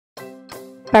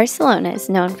Barcelona is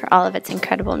known for all of its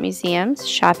incredible museums,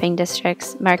 shopping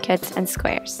districts, markets, and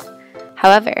squares.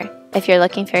 However, if you're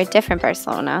looking for a different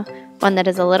Barcelona, one that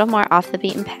is a little more off the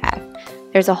beaten path,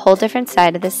 there's a whole different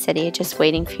side of this city just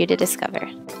waiting for you to discover.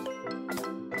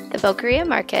 The Boqueria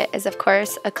Market is, of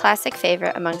course, a classic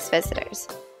favorite amongst visitors.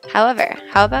 However,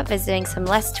 how about visiting some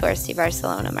less touristy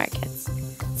Barcelona markets?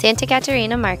 Santa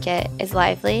Caterina Market is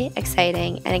lively,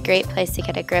 exciting, and a great place to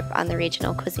get a grip on the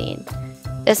regional cuisine.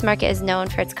 This market is known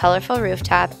for its colorful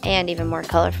rooftop and even more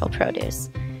colorful produce.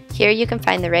 Here you can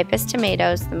find the ripest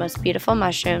tomatoes, the most beautiful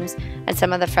mushrooms, and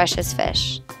some of the freshest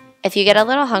fish. If you get a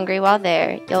little hungry while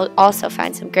there, you'll also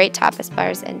find some great tapas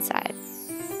bars inside.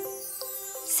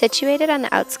 Situated on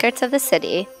the outskirts of the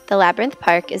city, the Labyrinth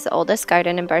Park is the oldest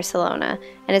garden in Barcelona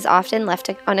and is often left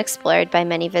unexplored by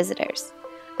many visitors.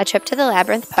 A trip to the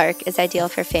Labyrinth Park is ideal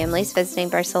for families visiting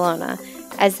Barcelona,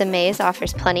 as the maze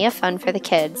offers plenty of fun for the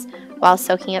kids while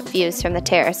soaking up views from the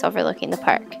terrace overlooking the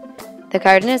park. The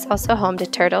garden is also home to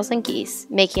turtles and geese,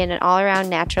 making it an all-around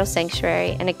natural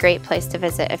sanctuary and a great place to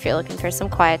visit if you're looking for some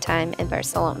quiet time in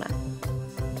Barcelona.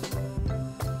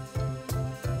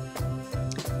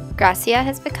 Gracia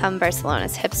has become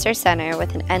Barcelona's hipster center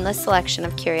with an endless selection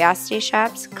of curiosity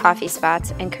shops, coffee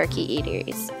spots, and quirky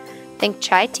eateries. Think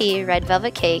chai tea, red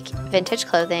velvet cake, vintage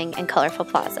clothing, and colorful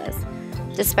plazas.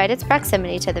 Despite its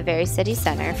proximity to the very city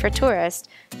center, for tourists,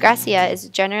 Gracia is a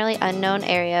generally unknown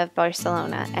area of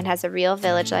Barcelona and has a real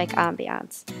village-like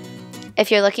ambiance. If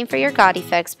you're looking for your gaudy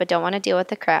fix but don't want to deal with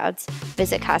the crowds,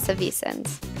 visit Casa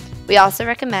Vicens. We also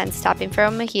recommend stopping for a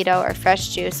mojito or fresh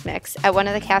juice mix at one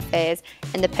of the cafes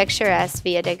in the picturesque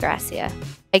Via de Gracia.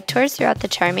 Bike tours throughout the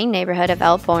charming neighborhood of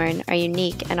El Born are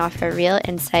unique and offer a real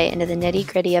insight into the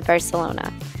nitty-gritty of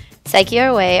Barcelona. Psyche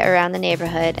your way around the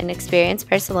neighborhood and experience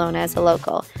Barcelona as a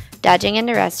local, dodging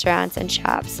into restaurants and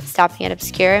shops, stopping at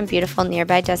obscure and beautiful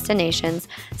nearby destinations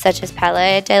such as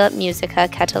Palais de la Música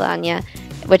Catalana,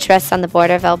 which rests on the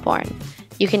border of El Born.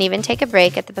 You can even take a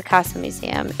break at the Picasso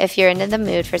Museum if you're into the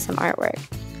mood for some artwork.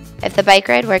 If the bike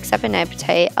ride works up an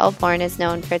appetite, El Born is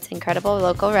known for its incredible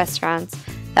local restaurants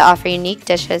that offer unique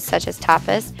dishes such as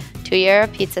tapas,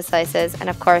 €2 pizza slices, and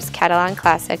of course Catalan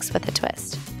classics with a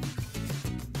twist.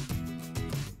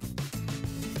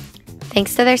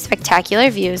 Thanks to their spectacular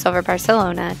views over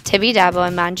Barcelona, Tibidabo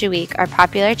and Montjuic are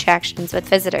popular attractions with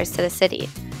visitors to the city.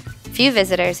 Few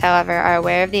visitors, however, are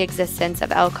aware of the existence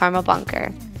of El Carmel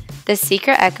Bunker. This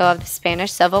secret echo of the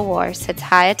Spanish Civil War sits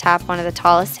high atop one of the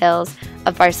tallest hills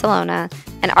of Barcelona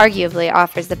and arguably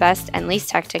offers the best and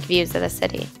least hectic views of the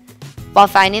city. While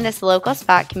finding this local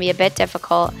spot can be a bit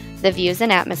difficult, the views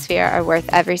and atmosphere are worth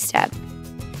every step.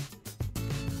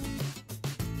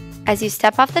 As you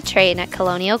step off the train at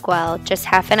Colonial Güell, just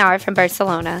half an hour from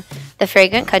Barcelona, the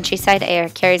fragrant countryside air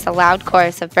carries a loud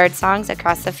chorus of birdsongs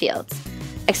across the fields.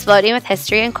 Exploding with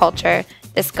history and culture,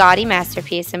 this gaudy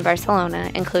masterpiece in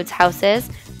Barcelona includes houses,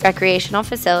 recreational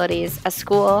facilities, a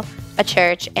school, a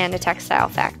church, and a textile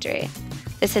factory.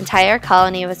 This entire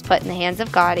colony was put in the hands of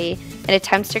Gaudí in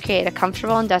attempts to create a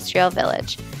comfortable industrial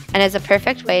village, and is a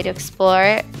perfect way to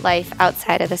explore life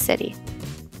outside of the city.